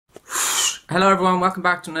Hello everyone, welcome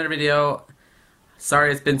back to another video.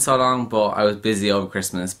 Sorry it's been so long, but I was busy over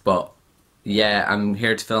Christmas, but yeah, I'm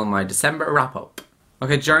here to film my December wrap-up.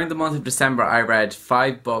 Okay, during the month of December I read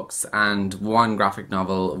 5 books and 1 graphic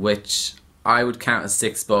novel, which I would count as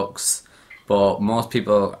 6 books, but most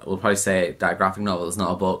people will probably say that graphic novel is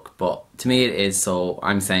not a book, but to me it is, so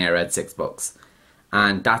I'm saying I read 6 books.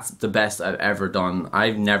 And that's the best I've ever done.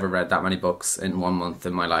 I've never read that many books in 1 month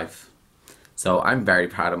in my life. So I'm very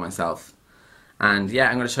proud of myself. And yeah,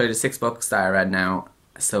 I'm going to show you the 6 books that I read now.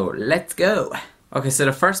 So let's go! Okay, so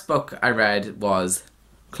the first book I read was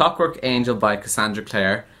Clockwork Angel by Cassandra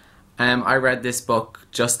Clare. I read this book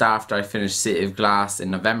just after I finished City of Glass in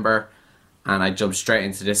November. And I jumped straight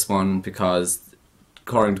into this one because,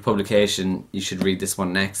 according to publication, you should read this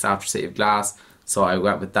one next after City of Glass. So I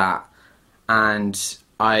went with that. And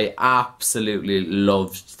I absolutely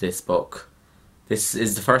loved this book. This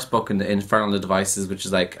is the first book in the Infernal Devices, which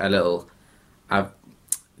is like a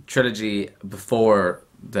trilogy before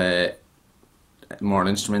the Mortal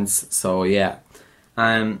Instruments. So yeah,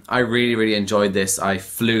 I really enjoyed this. I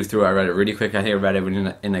flew through it. I read it really quick. I think I read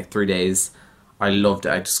it in like 3 days. I loved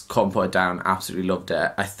it. I just couldn't put it down. Absolutely loved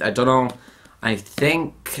it. I don't know. I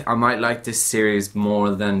think I might like this series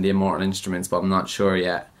more than the Immortal Instruments, but I'm not sure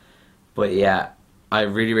yet. But yeah, I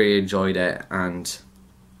really enjoyed it, and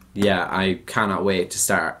yeah, I cannot wait to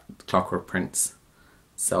start Clockwork Prince.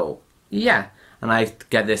 So yeah, and I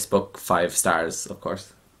get this book 5 stars, of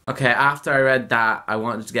course. Okay, after I read that, I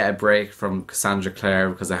wanted to get a break from Cassandra Clare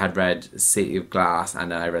because I had read City of Glass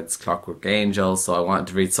and then I read Clockwork Angel, so I wanted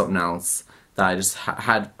to read something else that I just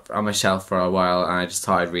had on my shelf for a while, and I just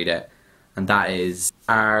thought I'd read it. And that is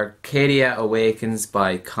Arcadia Awakens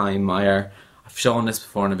by Kai Meyer. I've shown this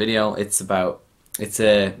before in a video. It's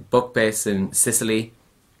a book based in Sicily,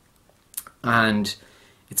 and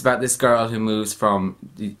it's about this girl who moves from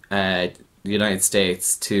the United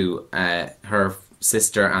States to her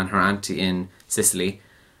sister and her auntie in Sicily,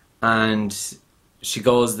 and she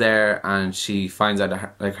goes there and she finds out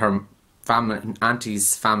that her family,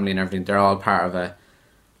 auntie's family and everything, they're all part of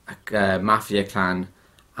a mafia clan,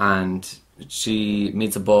 and she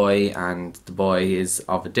meets a boy, and the boy is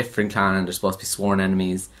of a different clan and they're supposed to be sworn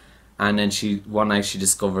enemies, and then one night she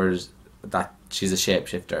discovers that she's a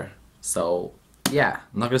shapeshifter. So yeah,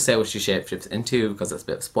 I'm not going to say what she shapeshifts into because that's a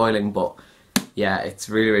bit of spoiling, but yeah, it's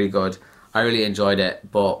really good. I really enjoyed it,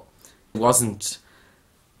 but it wasn't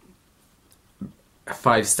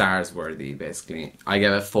 5 stars worthy, basically. I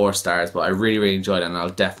gave it 4 stars, but I really enjoyed it, and I'll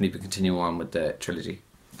definitely be continuing on with the trilogy.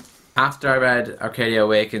 After I read Arcadia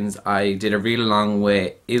Awakens, I did a read along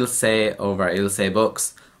with Ilse over at Ilse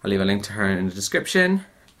Books. I'll leave a link to her in the description.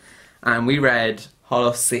 And we read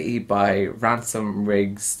Hollow City by Ransom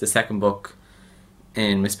Riggs, the second book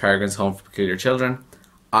in Miss Peregrine's Home for Peculiar Children.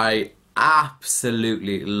 I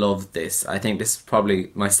absolutely loved this. I think this is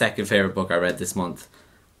probably my second favourite book I read this month.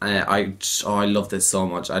 I love this so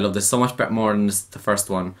much. I love this so much more than the first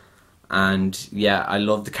one. And yeah, I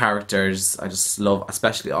love the characters. I just love,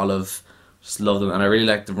 especially Olive, just love them. And I really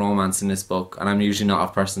like the romance in this book. And I'm usually not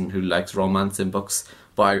a person who likes romance in books,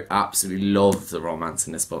 but I absolutely love the romance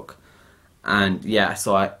in this book. And yeah,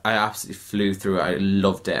 so I absolutely flew through it. I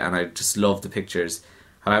loved it, and I just loved the pictures.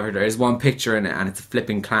 However, there is one picture in it, and it's a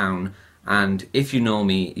flipping clown. And if you know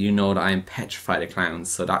me, you know that I am petrified of clowns.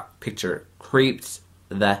 So that picture creeped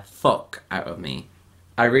the fuck out of me.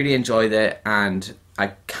 I really enjoyed it, and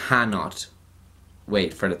I cannot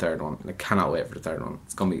wait for the third one. I cannot wait for the third one.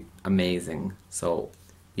 It's going to be amazing. So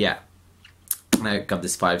yeah, I got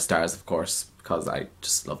this 5 stars, of course, because I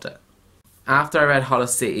just loved it. After I read Hollow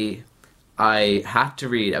City, I had to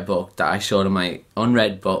read a book that I showed in my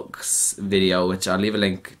unread books video, which I'll leave a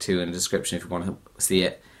link to in the description if you want to see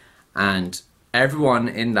it. And everyone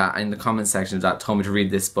in the comment section of that told me to read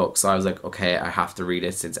this book, so I was like, okay, I have to read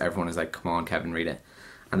it since everyone is like, come on Kevin, read it.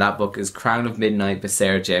 And that book is Crown of Midnight by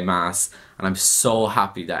Sarah J Maas, and I'm so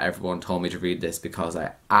happy that everyone told me to read this because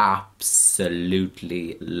I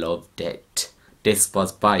absolutely loved it. This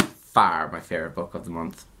was by far my favourite book of the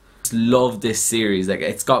month. Love this series. Like,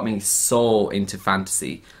 it's got me so into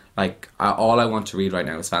fantasy. Like, all I want to read right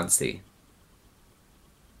now is fantasy.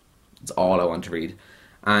 It's all I want to read.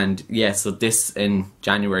 And yeah, so this in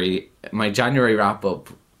January, my January wrap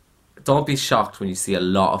up, don't be shocked when you see a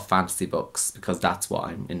lot of fantasy books, because that's what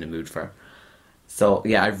I'm in the mood for. So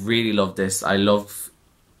yeah, I really love this. I love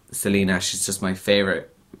Selena. She's just my favourite,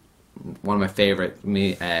 one of my favourite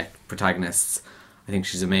protagonists. I think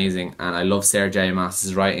she's amazing, and I love Sarah J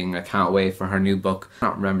Maas's writing. I can't wait for her new book. I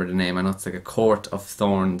can't remember the name. I know it's like A Court of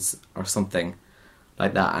Thorns or something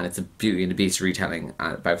like that, and it's a Beauty and the Beast retelling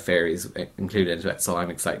about fairies included into it, so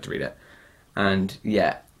I'm excited to read it. And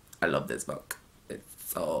yeah, I love this book.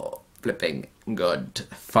 It's so flipping good.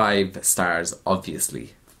 5 stars,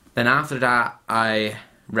 obviously. Then after that, I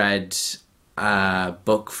read a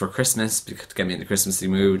book for Christmas to get me in the Christmassy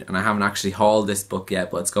mood, and I haven't actually hauled this book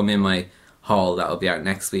yet, but it's going to be in my haul that'll be out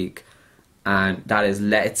next week. And that is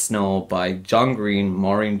Let It Snow by John Green,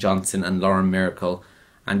 Maureen Johnson and Lauren Miracle.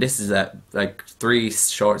 And this is like 3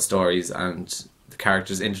 short stories, and the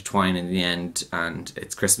characters intertwine in the end, and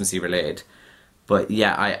it's Christmassy related. But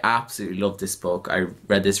yeah, I absolutely love this book. I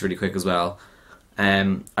read this really quick as well.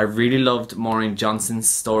 I really loved Maureen Johnson's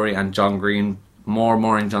story and John Green.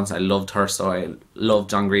 Maureen Johnson, I loved her story. I loved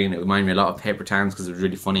John Green. It reminded me a lot of Paper Towns because it was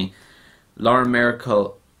really funny. Lauren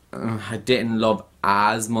Miracle, I didn't love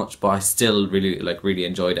as much, but I still really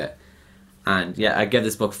enjoyed it. And yeah, I give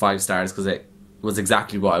this book 5 stars because it was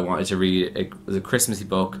exactly what I wanted to read. It was a Christmassy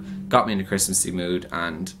book, got me in a Christmassy mood,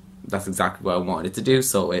 and that's exactly what I wanted it to do,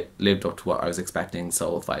 so it lived up to what I was expecting,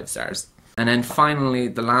 so 5 stars. And then finally,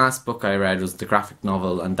 the last book I read was the graphic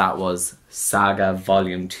novel, and that was Saga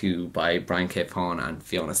Volume 2 by Brian K. Vaughan and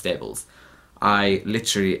Fiona Staples. I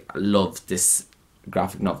literally love this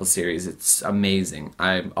graphic novel series. It's amazing.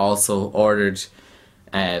 I've also ordered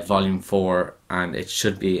Volume 4, and it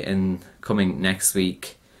should be coming next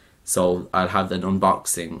week, so I'll have an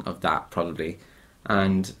unboxing of that probably.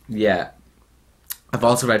 And yeah, I've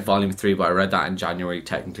also read Volume 3, but I read that in January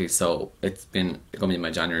technically, so it's going to be my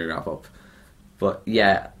January wrap up. But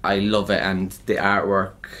yeah, I love it, and the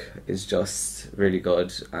artwork is just really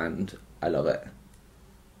good, and I love it.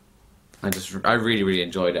 I really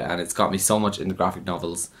enjoyed it, and it's got me so much into graphic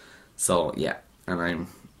novels. So yeah, and I'm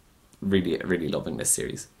really loving this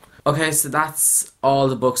series. Okay, so that's all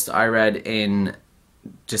the books that I read in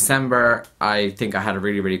December. I think I had a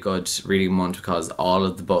really good reading month because all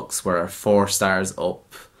of the books were 4 stars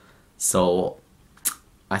up, so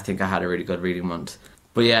I think I had a really good reading month.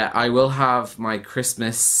 But yeah, I will have my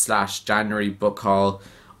Christmas/January book haul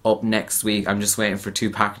up next week. I'm just waiting for 2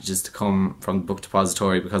 packages to come from the Book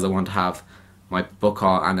Depository because I want to have my book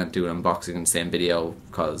haul and then do an unboxing in the same video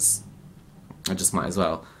because I just might as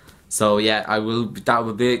well. So yeah,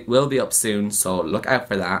 that will be up soon, so look out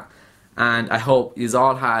for that. And I hope you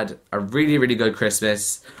all had a really good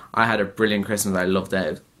Christmas. I had a brilliant Christmas. I loved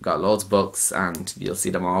it. Got loads of books, and you'll see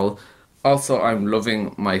them all. Also, I'm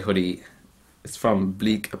loving my hoodie. It's from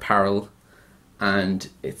Bleak Apparel, and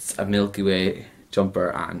it's a Milky Way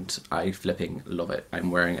jumper, and I flipping love it.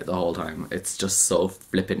 I'm wearing it the whole time. It's just so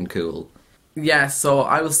flipping cool. Yeah, so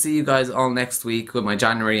I will see you guys all next week with my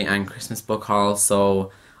January and Christmas book haul.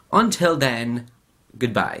 So until then,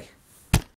 goodbye.